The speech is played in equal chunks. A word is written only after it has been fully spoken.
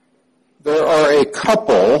There are a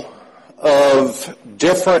couple of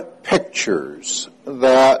different pictures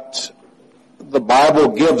that the Bible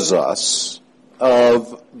gives us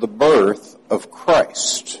of the birth of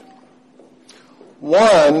Christ.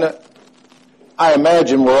 One, I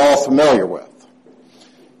imagine we're all familiar with.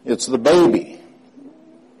 It's the baby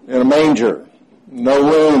in a manger,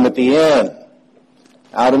 no room at the inn,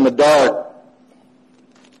 out in the dark.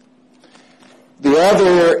 The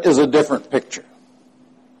other is a different picture.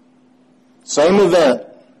 Same event,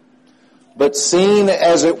 but seen,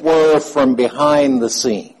 as it were, from behind the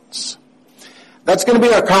scenes. That's going to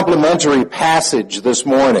be our complementary passage this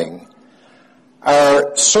morning.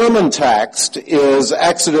 Our sermon text is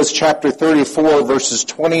Exodus chapter 34, verses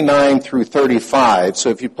 29 through 35. So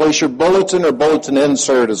if you place your bulletin or bulletin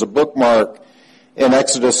insert as a bookmark in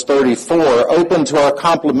Exodus 34, open to our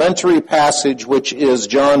complementary passage, which is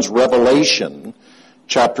John's Revelation,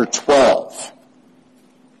 chapter 12.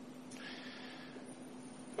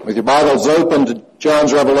 With your Bibles open to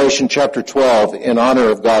John's Revelation chapter 12, in honor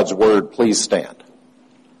of God's Word, please stand.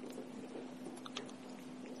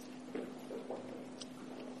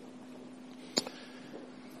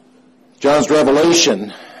 John's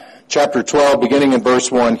Revelation chapter 12, beginning in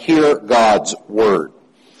verse 1, hear God's Word.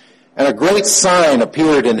 And a great sign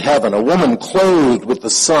appeared in heaven, a woman clothed with the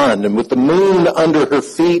sun and with the moon under her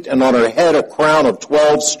feet, and on her head a crown of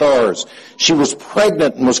 12 stars. She was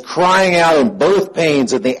pregnant and was crying out in both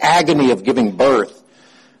pains in the agony of giving birth.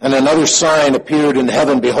 And another sign appeared in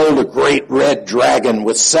heaven, behold, a great red dragon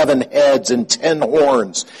with 7 heads and 10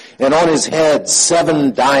 horns, and on his head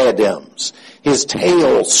 7 diadems. His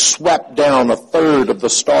tail swept down 1/3 of the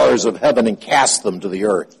stars of heaven and cast them to the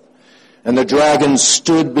earth. And the dragon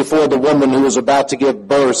stood before the woman who was about to give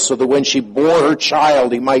birth, so that when she bore her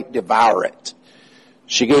child, he might devour it.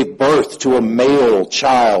 She gave birth to a male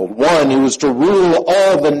child, one who was to rule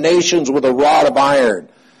all the nations with a rod of iron.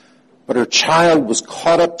 But her child was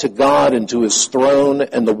caught up to God and to his throne,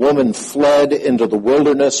 and the woman fled into the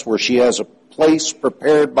wilderness, where she has a place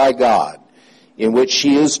prepared by God, in which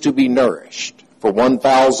she is to be nourished for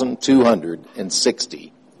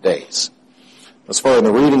 1,260 days. As far as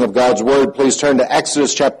the reading of God's Word, please turn to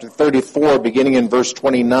Exodus chapter 34, beginning in verse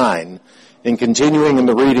 29, and continuing in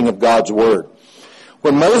the reading of God's Word.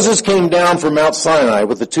 When Moses came down from Mount Sinai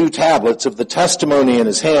with the 2 tablets of the testimony in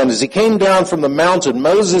his hand, as he came down from the mountain,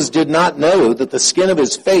 Moses did not know that the skin of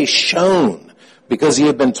his face shone, because he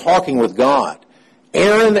had been talking with God.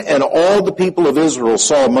 Aaron and all the people of Israel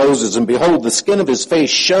saw Moses, and behold, the skin of his face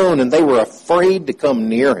shone, and they were afraid to come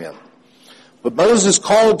near him. But Moses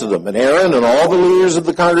called to them, and Aaron and all the leaders of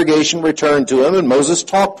the congregation returned to him, and Moses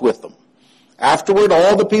talked with them. Afterward,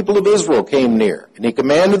 all the people of Israel came near, and he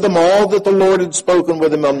commanded them all that the Lord had spoken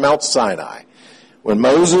with him on Mount Sinai. When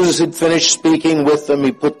Moses had finished speaking with them,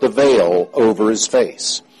 he put the veil over his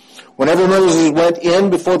face. Whenever Moses went in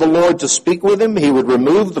before the Lord to speak with him, he would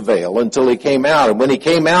remove the veil until he came out. And when he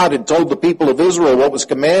came out and told the people of Israel what was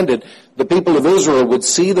commanded, the people of Israel would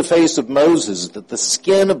see the face of Moses, that the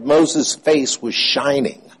skin of Moses' face was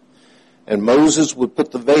shining. And Moses would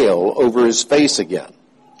put the veil over his face again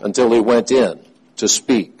until he went in to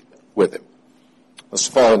speak with him. Thus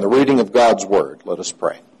far in the reading of God's Word, let us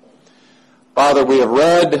pray. Father, we have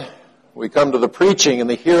read, we come to the preaching and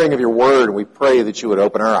the hearing of your Word, and we pray that you would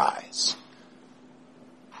open our eyes.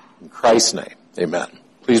 In Christ's name, amen.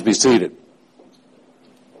 Please be seated.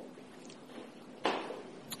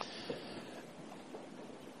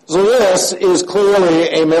 So this is clearly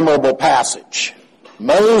a memorable passage.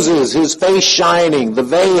 Moses, his face shining, the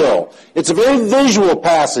veil. It's a very visual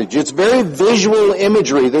passage. It's very visual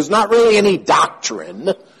imagery. There's not really any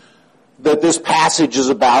doctrine that this passage is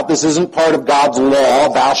about. This isn't part of God's law,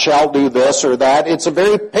 thou shalt do this or that. It's a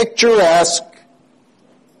very picturesque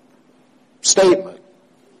statement.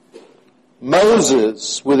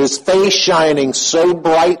 Moses, with his face shining so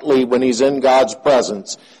brightly when he's in God's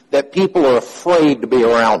presence that people are afraid to be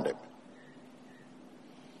around him.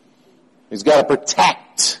 He's got to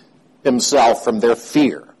protect himself from their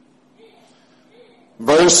fear.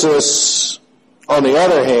 Versus, on the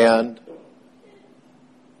other hand,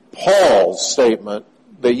 Paul's statement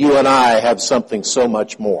that you and I have something so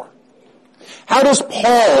much more. How does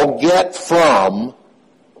Paul get from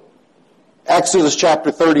Exodus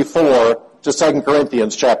chapter 34 to 2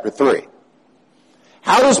 Corinthians chapter 3?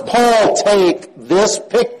 How does Paul take this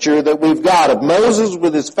picture that we've got of Moses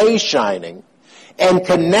with his face shining and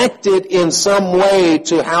connect it in some way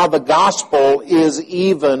to how the gospel is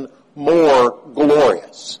even more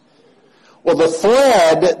glorious? Well, the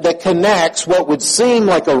thread that connects what would seem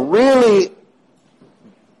like a really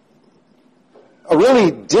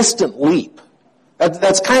distant leap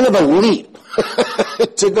That's kind of a leap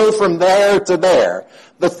to go from there to there.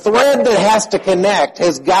 The thread that has to connect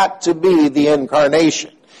has got to be the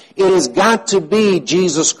incarnation. It has got to be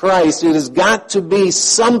Jesus Christ. It has got to be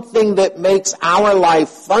something that makes our life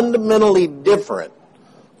fundamentally different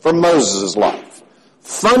from Moses' life.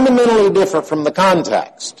 Fundamentally different from the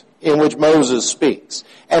context in which Moses speaks.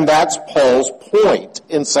 And that's Paul's point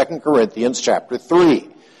in 2 Corinthians chapter 3.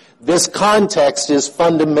 This context is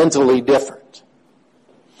fundamentally different.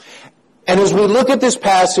 And as we look at this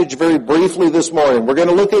passage very briefly this morning, we're going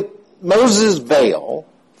to look at Moses' veil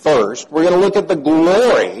first. We're going to look at the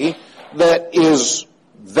glory that is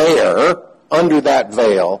there under that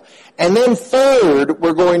veil. And then third,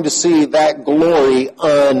 we're going to see that glory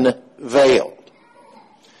unveiled.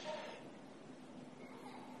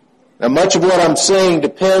 Now, much of what I'm saying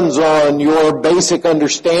depends on your basic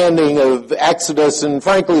understanding of Exodus and,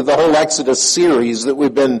 frankly, the whole Exodus series that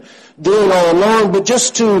we've been doing all along. But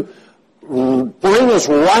just to bring us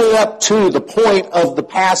right up to the point of the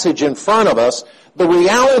passage in front of us, the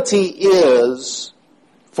reality is,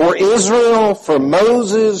 for Israel, for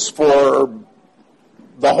Moses, for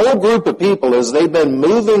the whole group of people as they've been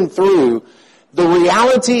moving through, the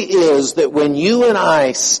reality is that when you and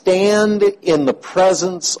I stand in the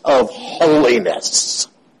presence of holiness,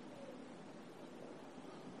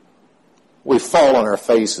 we fall on our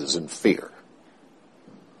faces in fear.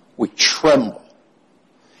 We tremble.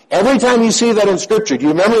 Every time you see that in Scripture, do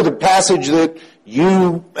you remember the passage that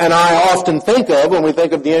you and I often think of when we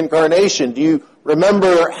think of the incarnation? Do you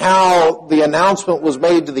remember how the announcement was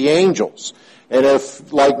made to the angels? And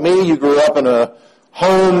if, like me, you grew up in a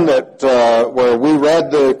home that where we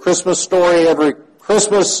read the Christmas story every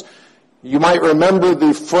Christmas, you might remember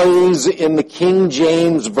the phrase in the King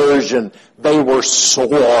James Version, they were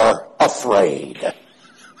sore afraid.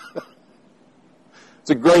 It's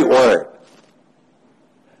a great word.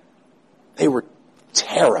 They were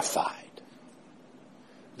terrified.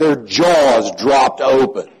 Their jaws dropped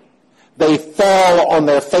open. They fall on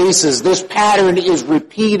their faces. This pattern is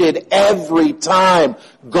repeated every time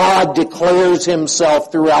God declares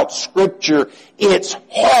himself throughout Scripture. It's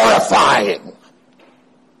horrifying.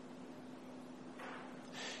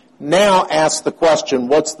 Now ask the question,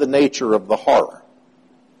 what's the nature of the horror?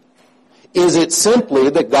 Is it simply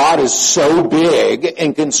that God is so big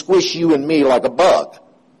and can squish you and me like a bug?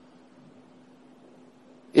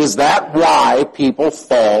 Is that why people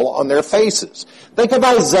fall on their faces? Think of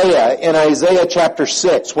Isaiah in Isaiah chapter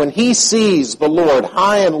 6, when he sees the Lord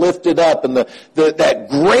high and lifted up, and that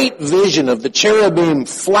great vision of the cherubim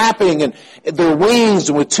flapping and their wings,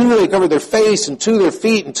 and with two they cover their face, and two their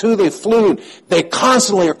feet, and two they flew. They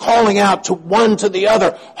constantly are calling out to one to the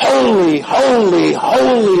other, holy, holy,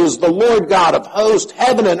 holy is the Lord God of hosts.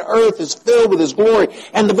 Heaven and earth is filled with his glory,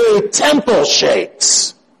 and the very temple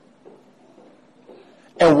shakes.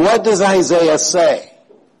 And what does Isaiah say?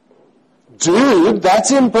 Dude,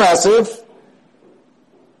 that's impressive.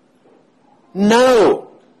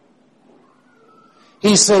 No.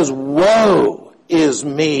 He says, woe is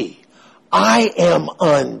me. I am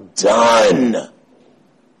undone.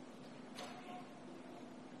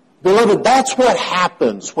 Beloved, that's what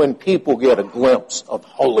happens when people get a glimpse of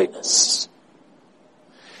holiness.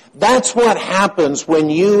 That's what happens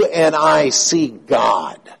when you and I see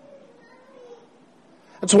God.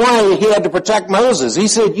 That's why he had to protect Moses. He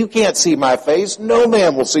said, you can't see my face. No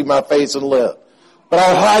man will see my face and live. But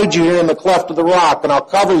I'll hide you here in the cleft of the rock, and I'll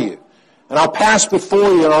cover you. And I'll pass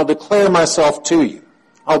before you, and I'll declare myself to you.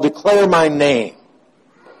 I'll declare my name.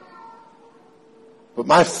 But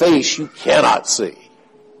my face you cannot see.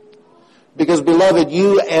 Because, beloved,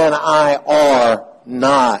 you and I are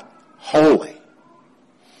not holy.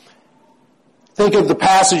 Think of the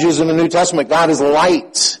passages in the New Testament. God is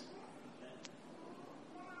light.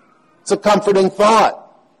 It's a comforting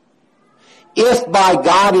thought. If by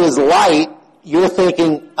God is light, you're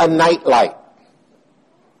thinking a night light.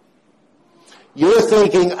 You're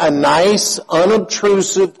thinking a nice,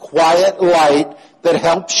 unobtrusive, quiet light that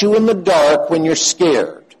helps you in the dark when you're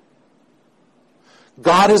scared.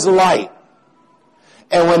 God is light.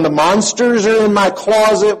 And when the monsters are in my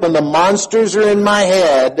closet, when the monsters are in my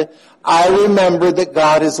head, I remember that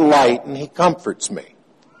God is light and he comforts me.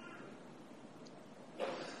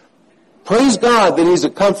 Praise God that he's a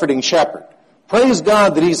comforting shepherd. Praise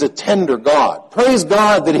God that he's a tender God. Praise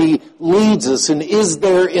God that he leads us and is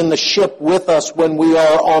there in the ship with us when we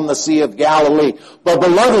are on the Sea of Galilee. But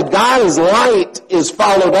beloved, God's light is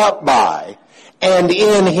followed up by, and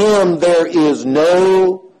in him there is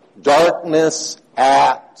no darkness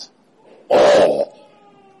at all.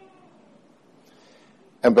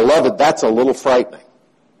 And beloved, that's a little frightening.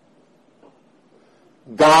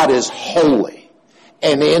 God is holy,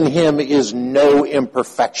 and in him is no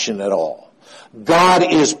imperfection at all. God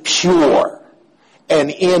is pure, and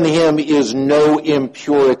in him is no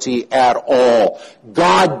impurity at all.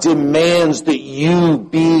 God demands that you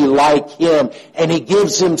be like him, and he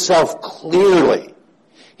gives himself clearly.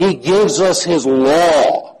 He gives us his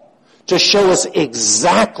law to show us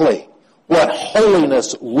exactly what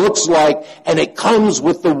holiness looks like, and it comes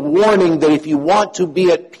with the warning that if you want to be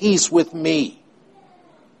at peace with me,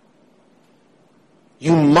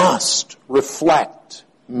 you must reflect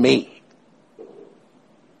me.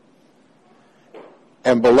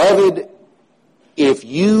 And beloved, if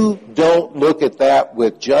you don't look at that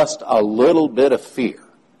with just a little bit of fear,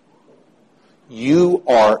 you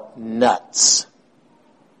are nuts.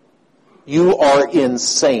 You are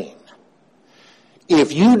insane.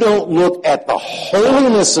 If you don't look at the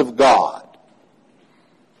holiness of God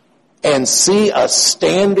and see a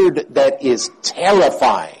standard that is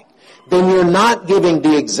terrifying, then you're not giving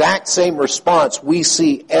the exact same response we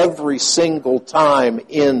see every single time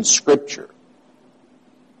in Scripture.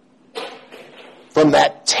 From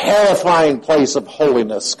that terrifying place of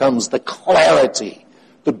holiness comes the clarity,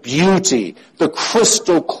 the beauty, the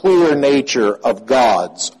crystal clear nature of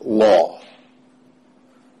God's law.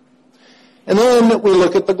 And then we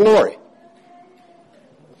look at the glory.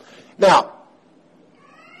 Now,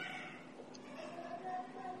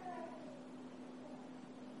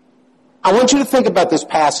 I want you to think about this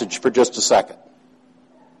passage for just a second.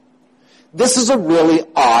 This is a really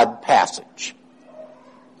odd passage.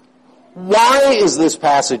 Why is this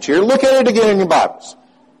passage here? Look at it again in your Bibles.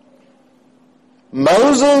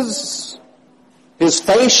 Moses, his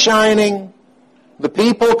face shining, the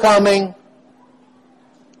people coming.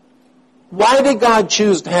 Why did God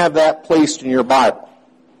choose to have that placed in your Bible?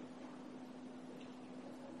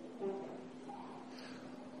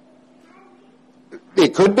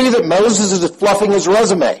 It could be that Moses is fluffing his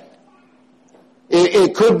resume.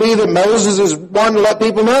 It could be that Moses is wanting to let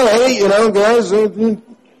people know, hey, guys,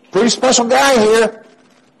 pretty special guy here.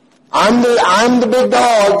 I'm the big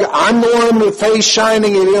dog. I'm the one with face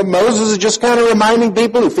shining. Moses is just kind of reminding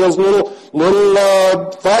people. He feels a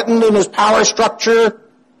little threatened in his power structure.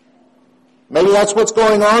 Maybe that's what's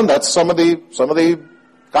going on. That's some of the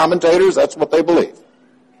commentators. That's what they believe.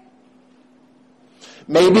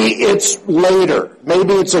 Maybe it's later.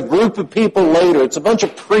 Maybe it's a group of people later. It's a bunch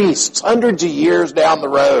of priests hundreds of years down the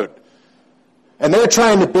road. And they're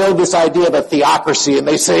trying to build this idea of a theocracy, and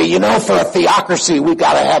they say, for a theocracy, we've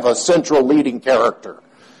got to have a central leading character.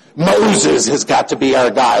 Moses has got to be our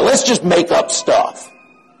guy. Let's just make up stuff.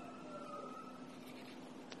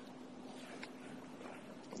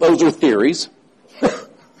 Those are theories.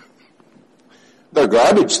 They're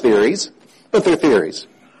garbage theories, but they're theories.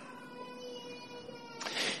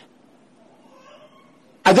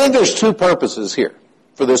 I think there's two purposes here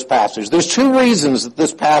for this passage. There's two reasons that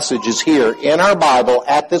this passage is here in our Bible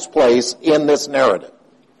at this place in this narrative.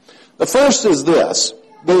 The first is this.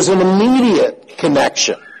 There's an immediate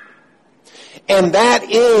connection. And that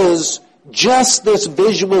is just this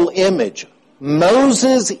visual image.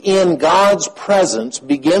 Moses in God's presence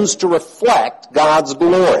begins to reflect God's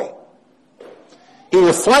glory. He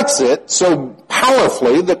reflects it so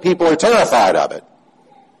powerfully that people are terrified of it.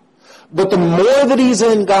 But the more that he's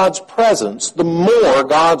in God's presence, the more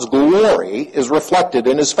God's glory is reflected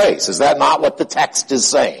in his face. Is that not what the text is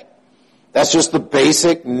saying? That's just the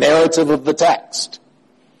basic narrative of the text.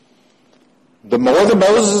 The more that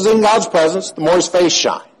Moses is in God's presence, the more his face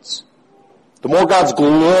shines. The more God's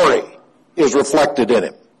glory is reflected in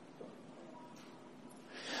him.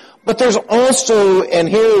 But there's also, and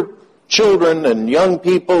here children and young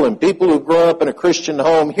people and people who grow up in a Christian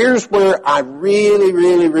home, here's where I really,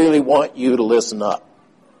 really, really want you to listen up.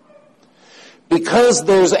 Because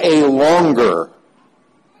there's a longer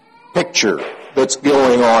picture that's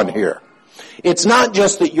going on here. It's not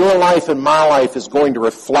just that your life and my life is going to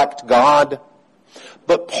reflect God,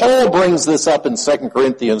 but Paul brings this up in 2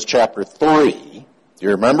 Corinthians chapter 3. Do you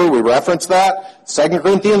remember we referenced that? 2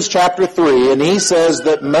 Corinthians chapter 3, and he says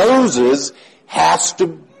that Moses has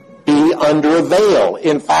to be under a veil.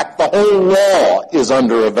 In fact, the whole law is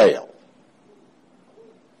under a veil.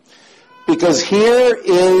 Because here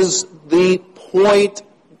is the point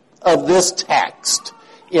of this text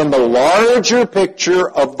in the larger picture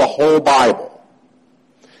of the whole Bible.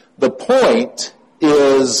 The point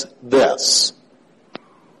is this.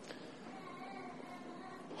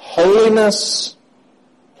 Holiness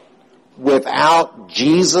without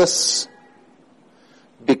Jesus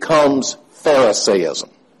becomes Pharisaism.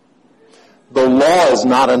 The law is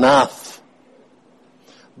not enough.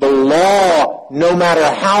 The law, no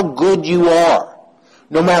matter how good you are,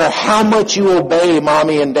 no matter how much you obey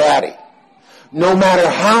mommy and daddy, no matter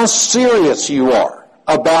how serious you are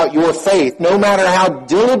about your faith, no matter how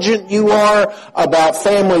diligent you are about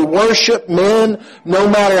family worship, men, no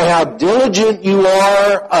matter how diligent you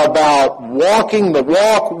are about walking the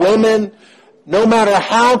walk, women, no matter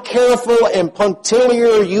how careful and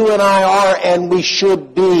punctiliar you and I are, and we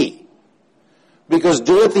should be. Because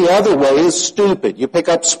do it the other way is stupid. You pick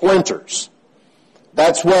up splinters.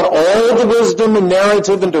 That's what all the wisdom and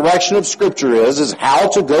narrative and direction of Scripture is how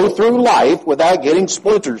to go through life without getting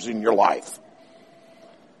splinters in your life.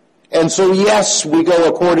 And so yes, we go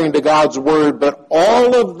according to God's Word, but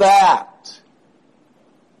all of that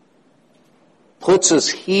puts us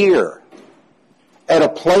here at a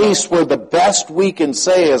place where the best we can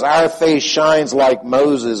say is our face shines like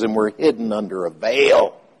Moses and we're hidden under a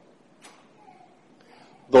veil.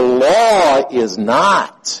 The law is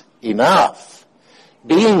not enough.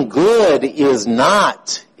 Being good is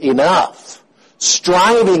not enough.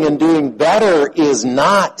 Striving and doing better is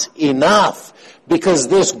not enough. Because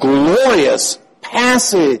this glorious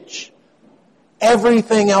passage,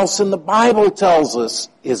 everything else in the Bible tells us,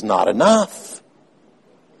 is not enough.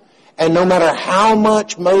 And no matter how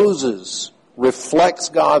much Moses reflects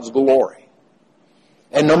God's glory,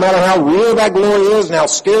 and no matter how real that glory is and how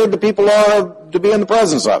scared the people are to be in the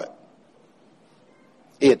presence of it,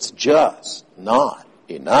 it's just not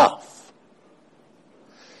enough.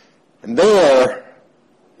 And there,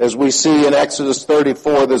 as we see in Exodus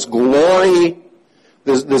 34, this glory,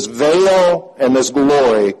 this veil and this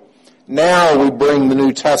glory, now we bring the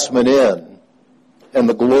New Testament in, and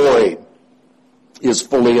the glory is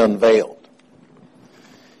fully unveiled.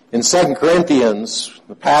 In 2 Corinthians,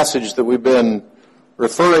 the passage that we've been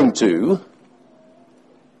referring to,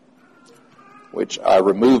 which I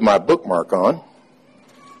removed my bookmark on,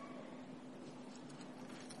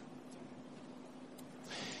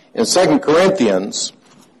 in 2 Corinthians,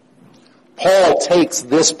 Paul takes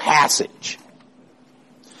this passage,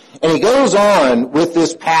 and he goes on with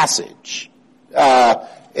this passage.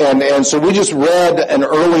 And so we just read an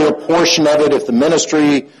earlier portion of it. If the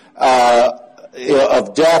ministry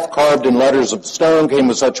of death carved in letters of stone came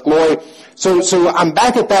with such glory. So I'm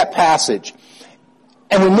back at that passage.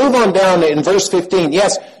 And we move on down in verse 15.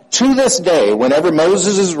 Yes, to this day, whenever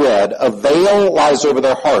Moses is read, a veil lies over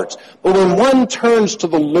their hearts. But when one turns to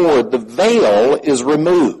the Lord, the veil is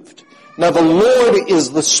removed. Now the Lord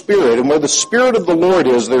is the Spirit, and where the Spirit of the Lord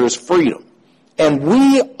is, there is freedom. And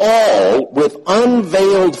we all, with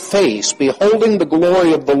unveiled face, beholding the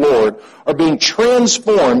glory of the Lord, are being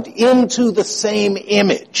transformed into the same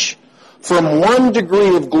image, from one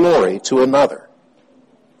degree of glory to another.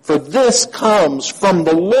 For this comes from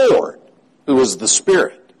the Lord, who is the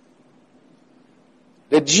Spirit.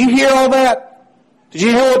 Did you hear all that? Did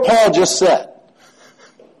you hear what Paul just said?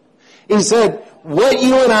 He said, what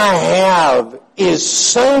you and I have is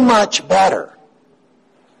so much better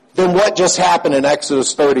than what just happened in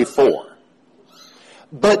Exodus 34.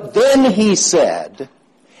 But then he said,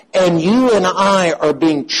 and you and I are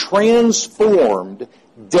being transformed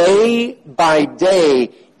day by day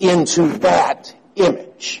into that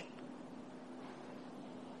image.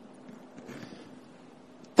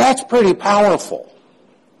 That's pretty powerful.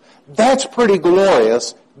 That's pretty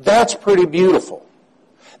glorious. That's pretty beautiful.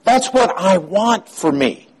 That's what I want for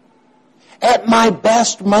me. At my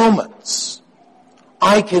best moments,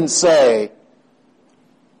 I can say,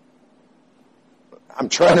 I'm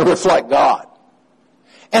trying to reflect God.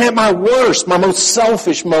 And at my worst, my most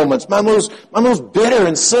selfish moments, my most bitter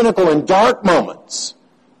and cynical and dark moments,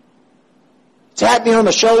 tap me on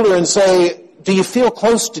the shoulder and say, do you feel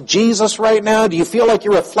close to Jesus right now? Do you feel like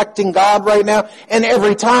you're reflecting God right now? And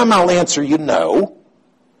every time I'll answer you, no.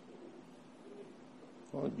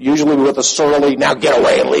 Usually with a surly, now get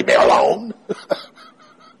away and leave me alone.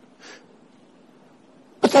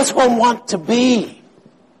 But that's who I want to be.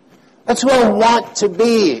 That's who I want to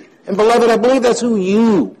be. And beloved, I believe that's who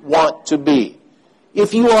you want to be.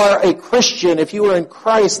 If you are a Christian, if you are in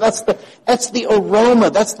Christ, that's the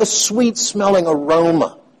aroma, that's the sweet-smelling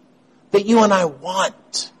aroma that you and I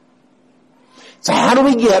want. So how do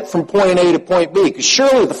we get from point A to point B? Because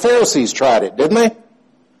surely the Pharisees tried it, didn't they?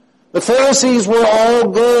 The Pharisees were all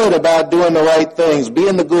good about doing the right things,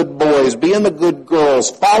 being the good boys, being the good girls,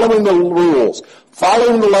 following the rules,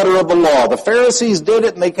 following the letter of the law. The Pharisees did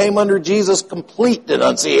it and they came under Jesus' complete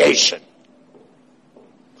denunciation.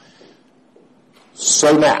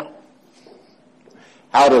 So now,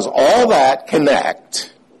 how does all that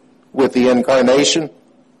connect with the incarnation?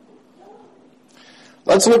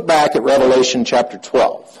 Let's look back at Revelation chapter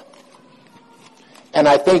 12. And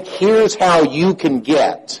I think here's how you can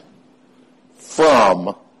get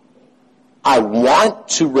from, I want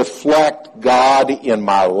to reflect God in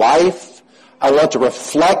my life. I want to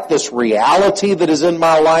reflect this reality that is in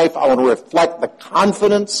my life. I want to reflect the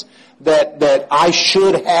confidence that I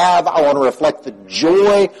should have. I want to reflect the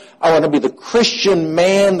joy. I want to be the Christian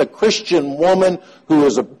man, the Christian woman who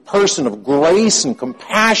is a person of grace and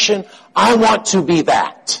compassion. I want to be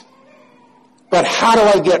that. But how do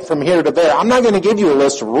I get from here to there? I'm not going to give you a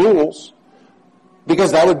list of rules,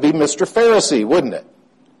 because that would be Mr. Pharisee, wouldn't it?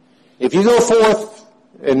 If you go forth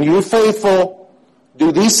and you're faithful,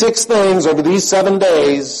 do these 6 things over these 7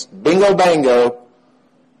 days, bingo bango,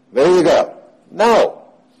 there you go. No.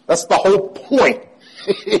 That's the whole point.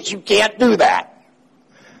 You can't do that.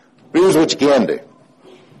 But here's what you can do.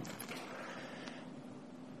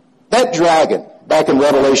 That dragon, back in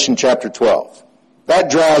Revelation chapter 12, that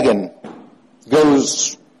dragon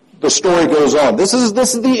the story goes on. This is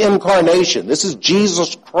the incarnation. This is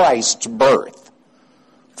Jesus Christ's birth.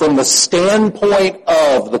 From the standpoint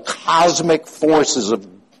of the cosmic forces of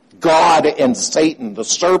God and Satan, the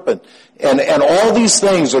serpent, and all these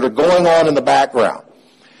things that are going on in the background.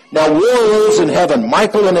 Now war arose in heaven,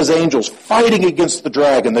 Michael and his angels fighting against the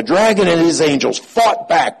dragon. The dragon and his angels fought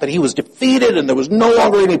back, but he was defeated, and there was no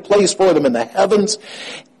longer any place for them in the heavens.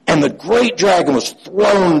 And the great dragon was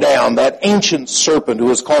thrown down, that ancient serpent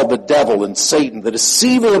who is called the devil and Satan, the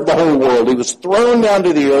deceiver of the whole world. He was thrown down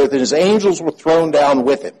to the earth, and his angels were thrown down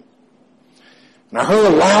with him. And I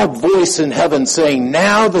heard a loud voice in heaven saying,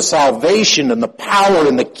 now the salvation and the power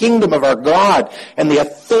and the kingdom of our God and the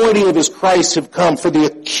authority of his Christ have come. For the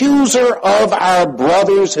accuser of our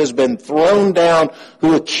brothers has been thrown down,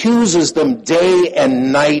 who accuses them day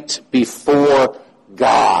and night before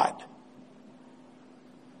God.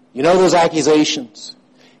 You know those accusations?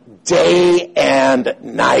 Day and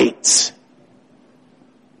night.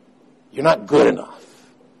 You're not good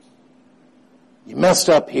enough. You messed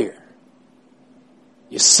up here.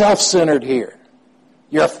 You're self-centered here.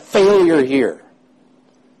 You're a failure here.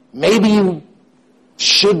 Maybe you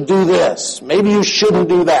should do this. Maybe you shouldn't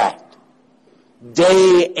do that.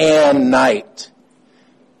 Day and night.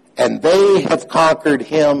 And they have conquered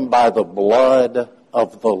him by the blood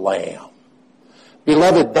of the Lamb.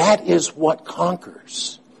 Beloved, that is what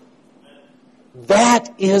conquers.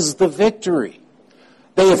 That is the victory.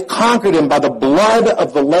 They have conquered him by the blood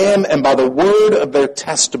of the Lamb and by the word of their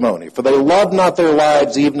testimony, for they loved not their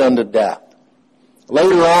lives even unto death.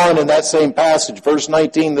 Later on in that same passage, verse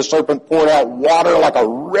 19, the serpent poured out water like a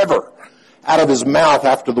river out of his mouth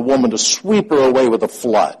after the woman to sweep her away with a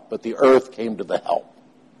flood, but the earth came to the help.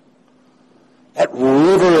 That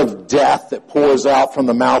river of death that pours out from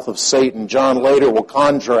the mouth of Satan, John later will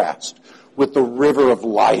contrast with the river of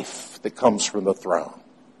life that comes from the throne.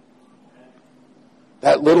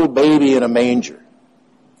 That little baby in a manger.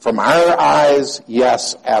 From our eyes,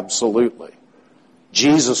 yes, absolutely.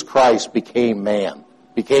 Jesus Christ became man,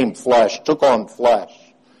 became flesh, took on flesh,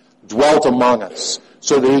 dwelt among us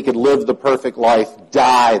so that he could live the perfect life,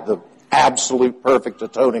 die the absolute perfect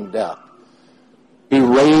atoning death, be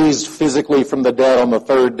raised physically from the dead on the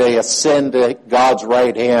 3rd day, ascend to God's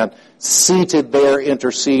right hand, seated there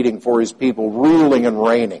interceding for his people, ruling and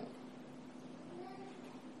reigning.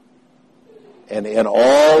 And in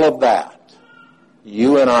all of that,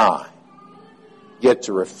 you and I get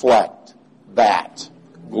to reflect that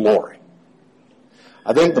glory.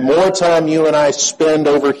 I think the more time you and I spend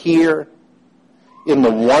over here in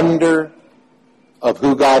the wonder of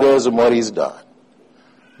who God is and what he's done,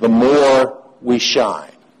 the more we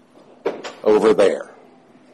shine over there.